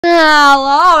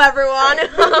Hello, everyone. We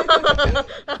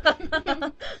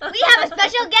have a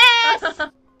special guest,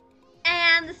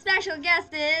 and the special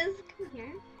guest is. Come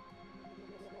here.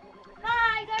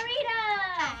 Hi, Garita!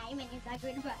 Hi, my name's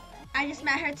Garita Butler. I just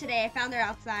met her today. I found her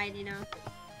outside, you know.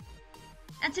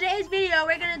 In today's video,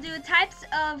 we're gonna do types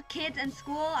of kids in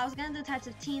school. I was gonna do types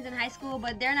of teens in high school,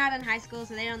 but they're not in high school,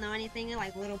 so they don't know anything. They're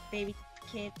like little baby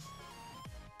kids.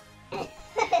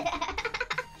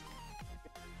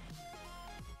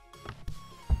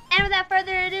 And without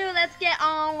further ado, let's get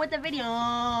on with the video.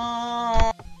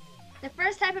 The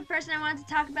first type of person I wanted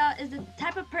to talk about is the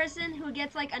type of person who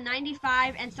gets like a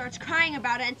 95 and starts crying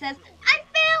about it and says, I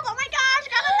failed! Oh my gosh, I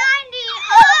got a 90!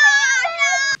 Oh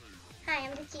no! Hi,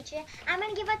 I'm the teacher. I'm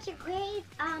gonna give out your grades.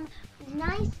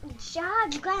 Nice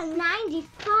job. You got a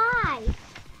 95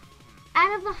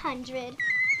 out of 100.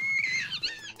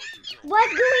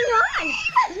 What's going on?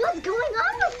 What's going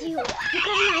on with you? You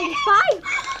got a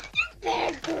 95.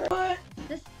 Very good.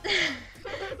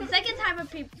 The second type of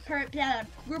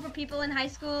group of people in high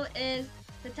school is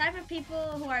the type of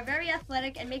people who are very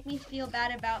athletic and make me feel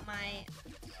bad about my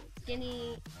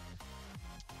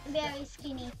very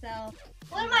skinny self.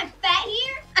 What am I, fat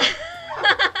here?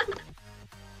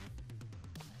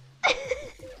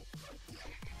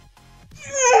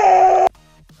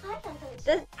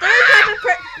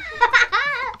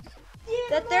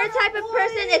 The third type of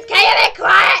person is, can you be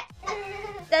quiet?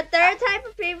 The third type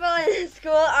of people in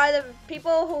school are the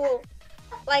people who,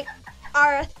 like,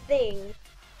 are a thing.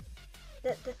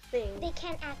 The thing. They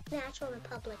can't act natural in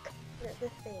public. The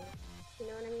thing. You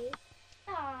know what I mean?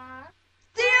 Aww.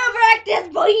 Still practice,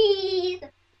 boys!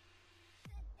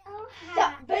 Oh,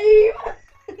 Stop, babe!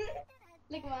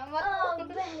 Look, Mama. Oh,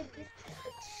 baby.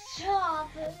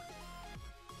 Stop it.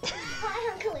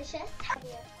 Hi, Uncle Licious.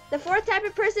 The fourth type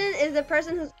of person is the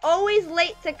person who's always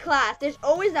late to class. There's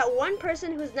always that one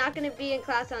person who's not going to be in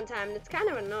class on time. It's kind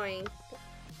of annoying.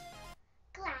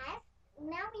 Class,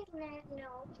 now we've learned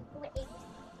what ABC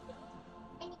is.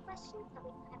 Any questions?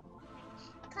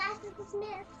 Class is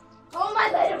dismissed. Oh, my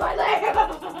leg, my leg!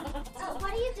 What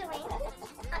are you doing?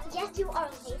 Yes, you are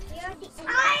late. We are at the end.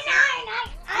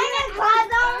 I'm in class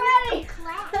already!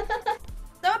 Class.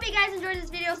 So I hope you guys enjoyed this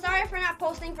video. Sorry for not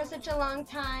posting for such a long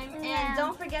time. Yeah. And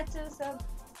don't forget to subscribe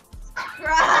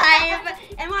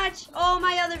and watch all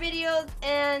my other videos.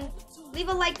 And leave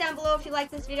a like down below if you like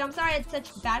this video. I'm sorry it's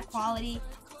such bad quality.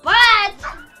 But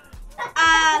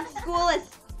school is,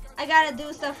 I gotta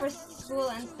do stuff for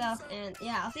school and stuff. And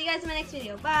yeah, I'll see you guys in my next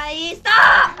video. Bye.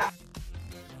 Stop!